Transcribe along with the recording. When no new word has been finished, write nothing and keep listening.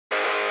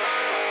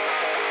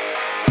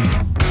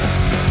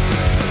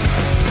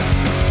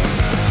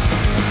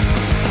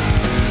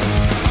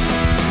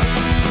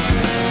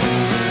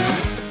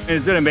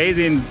It's been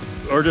amazing.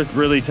 We're just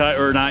really tired.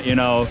 We're not, you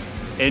know,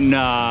 in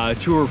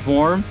tour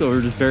form, so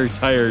we're just very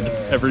tired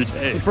every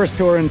day. It's the first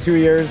tour in 2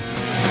 years.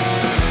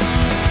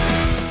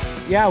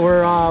 Yeah,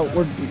 we're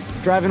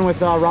driving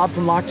with Rob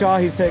from Lockjaw.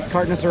 He's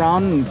carting us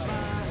around, and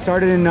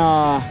started in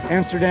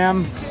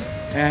Amsterdam,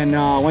 and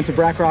went to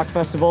Brack Rock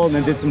Festival, and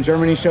then did some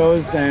Germany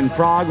shows and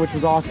Prague, which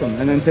was awesome.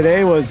 And then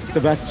today was the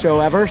best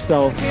show ever.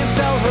 So.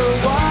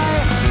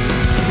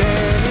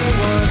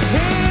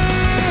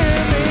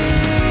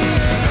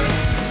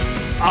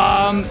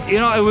 You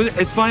know,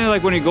 it's funny,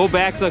 like when you go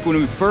back to like when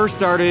we first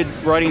started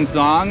writing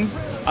songs,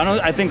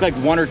 I think like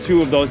 1 or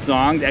 2 of those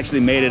songs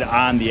actually made it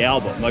on the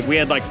album. Like we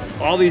had like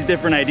all these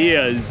different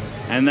ideas,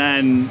 and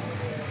then,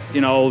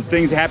 you know,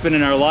 things happen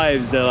in our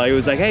lives that like, it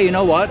was like, hey, you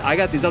know what? I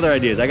got these other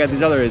ideas. I got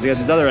these other ideas. I got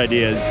these other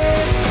ideas.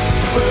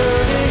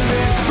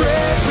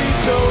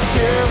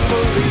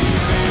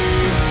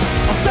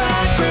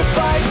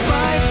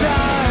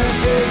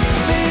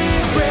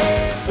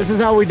 This is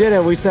how we did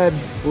it. We said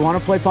we want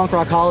to play Punk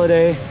Rock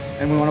Holiday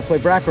and we want to play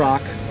Brack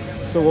Rock,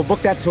 so we'll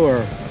book that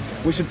tour.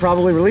 We should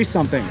probably release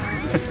something.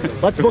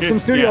 Let's book some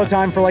studio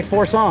time for like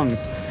 4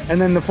 songs.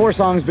 And then the 4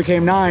 songs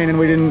became 9, and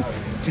we didn't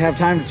have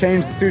time to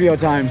change the studio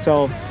time.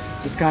 So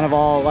just kind of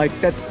all like,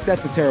 that's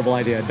a terrible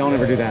idea. Don't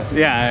ever do that.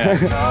 Yeah.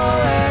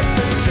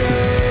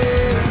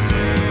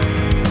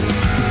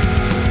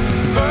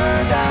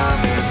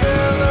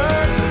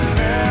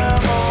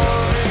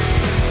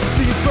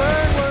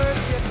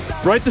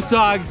 Write the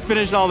songs,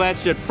 finish all that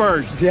shit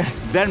first,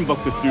 then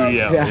book the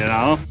studio, you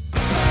know?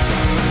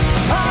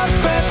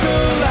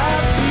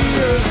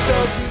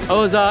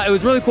 It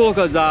was really cool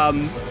because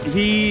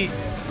he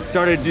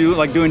started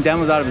doing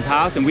demos out of his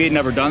house, and we had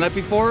never done that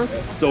before.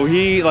 So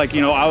he, like,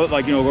 you know, I would,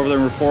 like, you know, go over there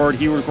and record.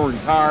 He would record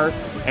guitar,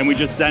 and we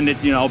just send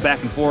it, you know,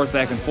 back and forth.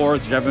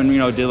 Jevin, you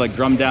know, did like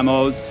drum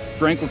demos.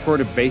 Frank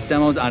recorded bass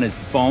demos on his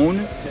phone,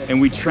 and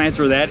we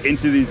transfer that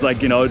into these,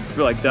 like, you know,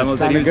 for like demos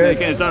that he was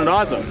making. It sounded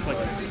awesome. It's like,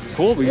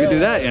 cool, we could do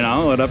that, you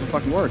know, whatever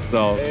fucking works.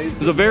 So it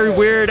was a very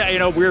weird, you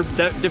know,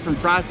 different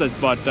process,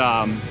 but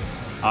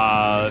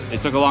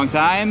it took a long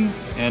time,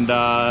 and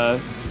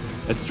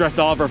it stressed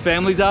all of our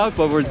families out,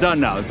 but we're done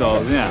now,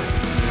 so yeah.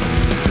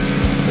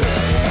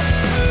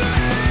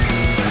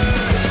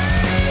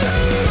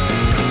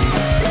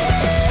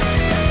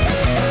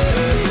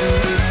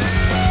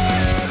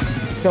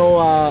 So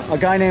a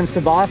guy named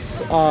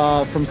Sebas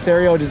from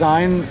Stereo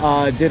Design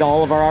did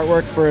all of our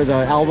artwork for the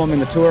album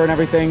and the tour and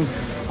everything.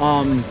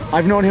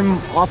 I've known him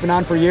off and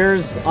on for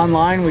years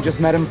online. We just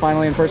met him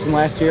finally in person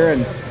last year,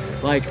 and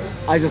like,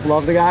 I just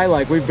love the guy.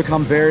 Like, we've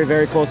become very,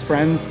 very close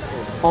friends.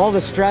 All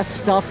the stress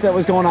stuff that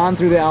was going on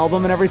through the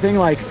album and everything,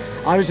 like,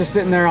 I was just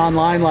sitting there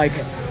online, like,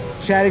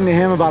 chatting to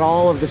him about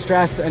all of the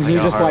stress, and he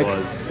just like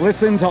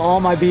listened to all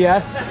my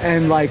BS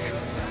and like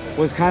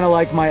was kind of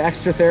like my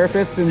extra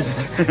therapist, and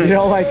just, you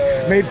know, like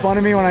made fun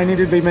of me when I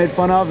needed to be made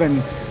fun of,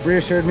 and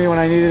reassured me when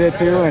I needed it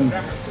too. And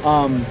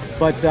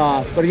but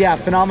yeah,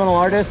 phenomenal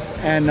artist,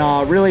 and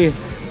really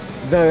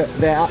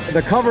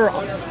the cover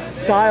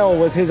style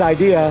was his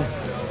idea.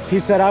 He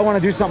said, I want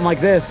to do something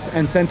like this,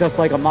 and sent us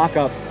like a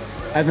mock-up,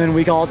 and then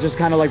we all just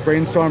kind of like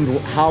brainstormed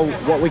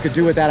what we could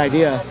do with that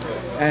idea,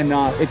 and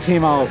it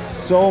came out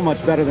so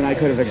much better than I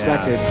could have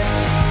expected.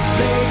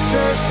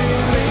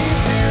 Yeah.